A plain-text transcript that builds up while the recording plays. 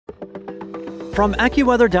From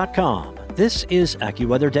AccuWeather.com, this is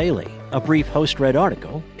AccuWeather Daily, a brief host-read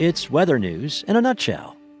article. It's weather news in a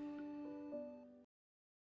nutshell.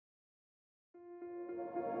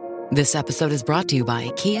 This episode is brought to you by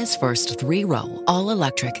Kia's first three-row,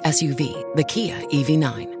 all-electric SUV, the Kia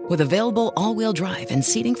EV9, with available all-wheel drive and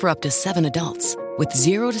seating for up to 7 adults, with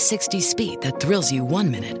 0 to 60 speed that thrills you 1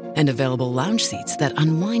 minute and available lounge seats that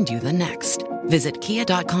unwind you the next. Visit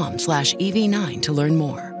kia.com/EV9 to learn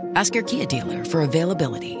more. Ask your Kia dealer for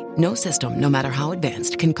availability. No system, no matter how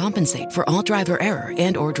advanced, can compensate for all driver error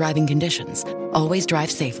and or driving conditions. Always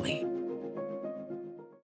drive safely.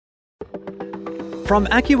 From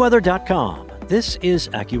AccuWeather.com, this is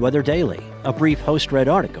AccuWeather Daily, a brief host-read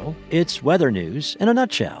article. It's weather news in a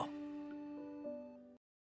nutshell.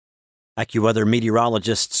 AccuWeather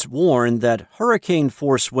meteorologists warn that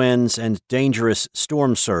hurricane-force winds and dangerous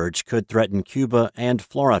storm surge could threaten Cuba and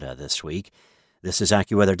Florida this week. This is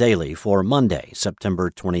AccuWeather Daily for Monday, September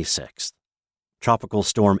 26th. Tropical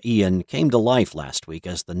Storm Ian came to life last week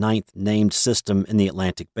as the 9th named system in the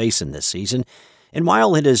Atlantic Basin this season. And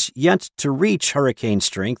while it is yet to reach hurricane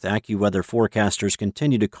strength, AccuWeather forecasters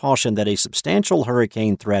continue to caution that a substantial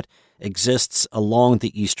hurricane threat exists along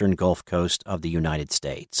the eastern Gulf Coast of the United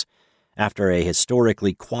States. After a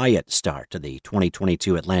historically quiet start to the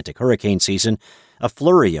 2022 Atlantic hurricane season, a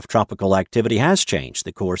flurry of tropical activity has changed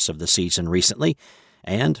the course of the season recently,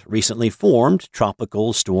 and recently formed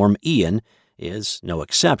Tropical Storm Ian is no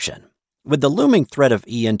exception. With the looming threat of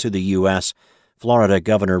Ian to the U.S., Florida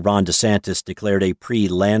Governor Ron DeSantis declared a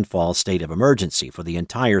pre-landfall state of emergency for the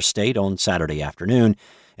entire state on Saturday afternoon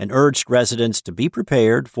and urged residents to be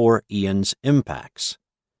prepared for Ian's impacts.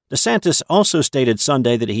 DeSantis also stated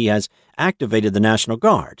Sunday that he has activated the National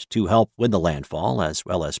Guard to help with the landfall, as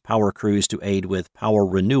well as power crews to aid with power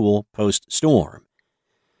renewal post-storm.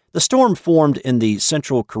 The storm formed in the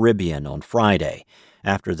Central Caribbean on Friday,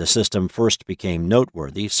 after the system first became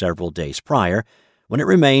noteworthy several days prior, when it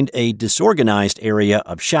remained a disorganized area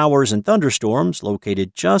of showers and thunderstorms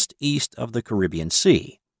located just east of the Caribbean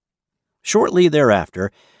Sea. Shortly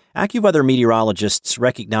thereafter, AccuWeather meteorologists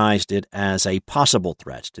recognized it as a possible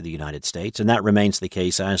threat to the United States, and that remains the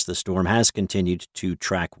case as the storm has continued to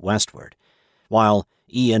track westward. While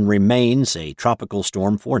Ian remains a tropical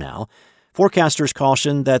storm for now, forecasters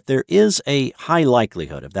caution that there is a high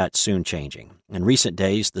likelihood of that soon changing. In recent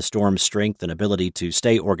days, the storm's strength and ability to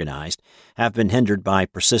stay organized have been hindered by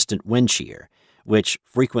persistent wind shear, which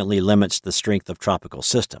frequently limits the strength of tropical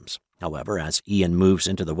systems. However, as Ian moves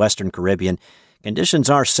into the western Caribbean, conditions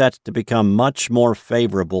are set to become much more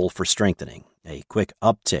favorable for strengthening. A quick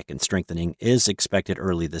uptick in strengthening is expected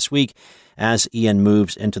early this week as Ian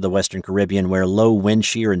moves into the western Caribbean, where low wind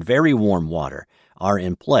shear and very warm water are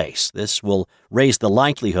in place. This will raise the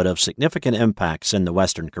likelihood of significant impacts in the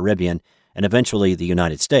western Caribbean and eventually the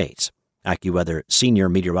United States, AccuWeather senior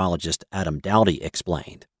meteorologist Adam Dowdy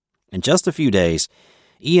explained. In just a few days,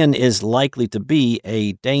 Ian is likely to be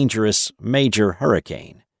a dangerous major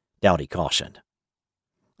hurricane, Dowdy cautioned.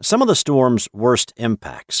 Some of the storm's worst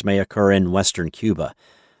impacts may occur in western Cuba,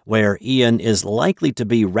 where Ian is likely to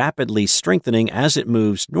be rapidly strengthening as it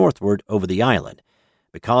moves northward over the island.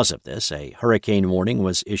 Because of this, a hurricane warning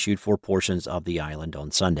was issued for portions of the island on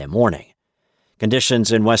Sunday morning.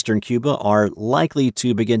 Conditions in western Cuba are likely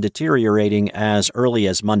to begin deteriorating as early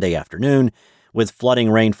as Monday afternoon, with flooding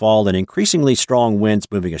rainfall and increasingly strong winds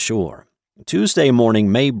moving ashore. Tuesday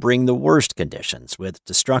morning may bring the worst conditions, with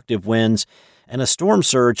destructive winds and a storm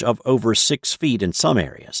surge of over 6 feet in some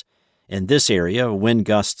areas. In this area, wind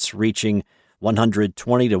gusts reaching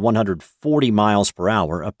 120 to 140 miles per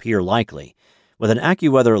hour appear likely, with an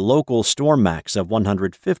AccuWeather local storm max of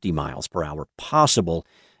 150 miles per hour possible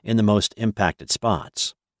in the most impacted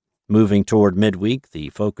spots. Moving toward midweek, the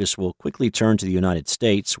focus will quickly turn to the United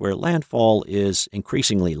States, where landfall is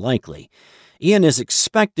increasingly likely. Ian is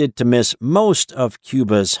expected to miss most of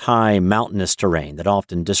Cuba's high mountainous terrain that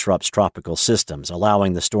often disrupts tropical systems,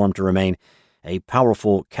 allowing the storm to remain a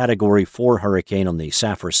powerful Category 4 hurricane on the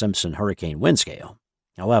Saffir-Simpson hurricane wind scale.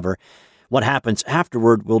 However, what happens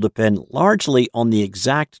afterward will depend largely on the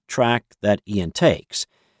exact track that Ian takes.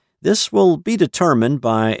 This will be determined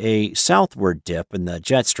by a southward dip in the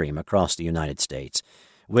jet stream across the United States,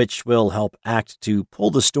 which will help act to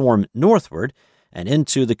pull the storm northward and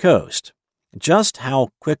into the coast. Just how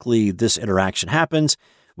quickly this interaction happens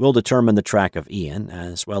will determine the track of Ian,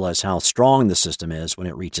 as well as how strong the system is when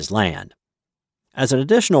it reaches land. As an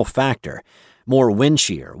additional factor, more wind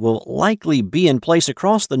shear will likely be in place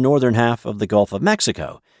across the northern half of the Gulf of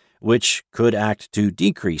Mexico, which could act to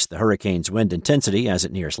decrease the hurricane's wind intensity as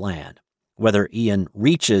it nears land. Whether Ian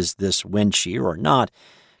reaches this wind shear or not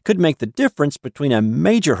could make the difference between a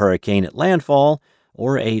major hurricane at landfall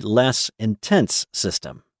or a less intense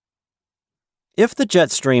system. If the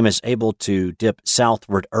jet stream is able to dip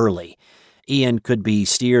southward early, Ian could be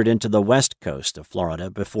steered into the west coast of Florida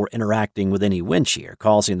before interacting with any wind shear,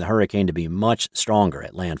 causing the hurricane to be much stronger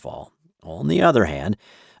at landfall. On the other hand,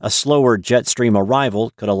 a slower jet stream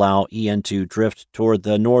arrival could allow Ian to drift toward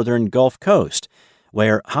the northern Gulf Coast,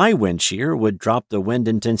 where high wind shear would drop the wind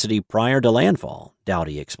intensity prior to landfall,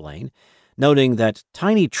 Dowdy explained, noting that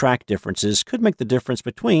tiny track differences could make the difference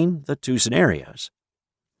between the two scenarios.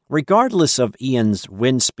 Regardless of Ian's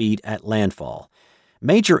wind speed at landfall,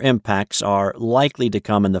 major impacts are likely to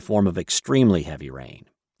come in the form of extremely heavy rain.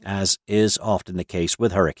 As is often the case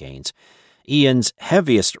with hurricanes, Ian's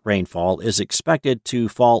heaviest rainfall is expected to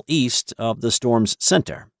fall east of the storm's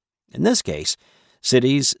center. In this case,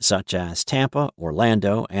 cities such as Tampa,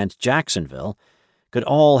 Orlando, and Jacksonville could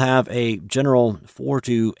all have a general 4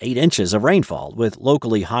 to 8 inches of rainfall, with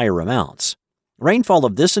locally higher amounts. Rainfall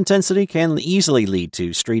of this intensity can easily lead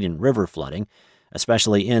to street and river flooding,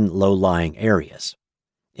 especially in low-lying areas.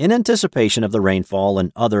 In anticipation of the rainfall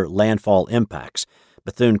and other landfall impacts,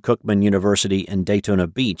 Bethune-Cookman University in Daytona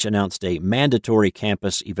Beach announced a mandatory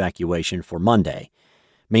campus evacuation for Monday.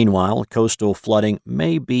 Meanwhile, coastal flooding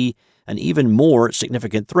may be an even more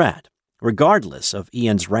significant threat, regardless of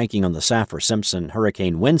Ian's ranking on the Saffir-Simpson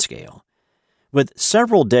hurricane wind scale. With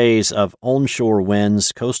several days of onshore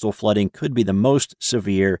winds, coastal flooding could be the most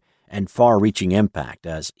severe and far-reaching impact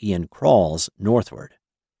as Ian crawls northward.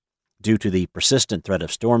 Due to the persistent threat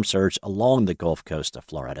of storm surge along the Gulf Coast of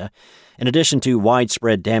Florida, in addition to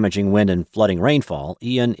widespread damaging wind and flooding rainfall,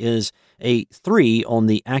 Ian is a 3 on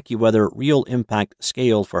the AccuWeather Real Impact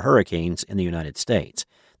Scale for hurricanes in the United States.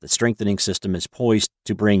 The strengthening system is poised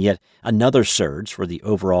to bring yet another surge for the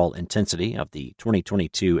overall intensity of the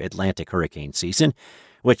 2022 Atlantic hurricane season,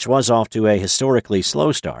 which was off to a historically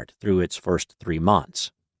slow start through its first 3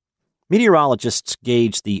 months. Meteorologists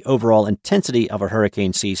gauge the overall intensity of a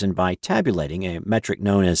hurricane season by tabulating a metric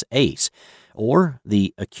known as ACE, or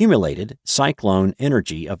the accumulated cyclone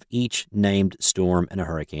energy of each named storm in a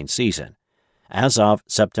hurricane season. As of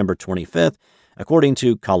September 25th, according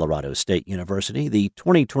to Colorado State University, the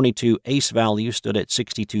 2022 ACE value stood at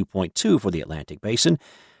 62.2 for the Atlantic Basin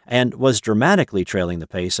and was dramatically trailing the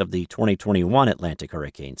pace of the 2021 Atlantic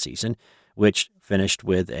hurricane season, which finished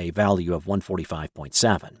with a value of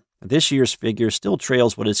 145.7. This year's figure still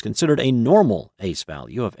trails what is considered a normal ACE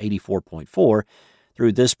value of 84.4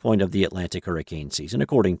 through this point of the Atlantic hurricane season,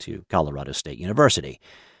 according to Colorado State University.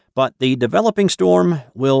 But the developing storm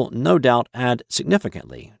will no doubt add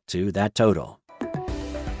significantly to that total.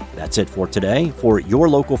 That's it for today. For your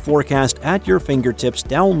local forecast at your fingertips,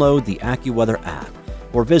 download the AccuWeather app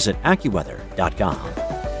or visit AccuWeather.com.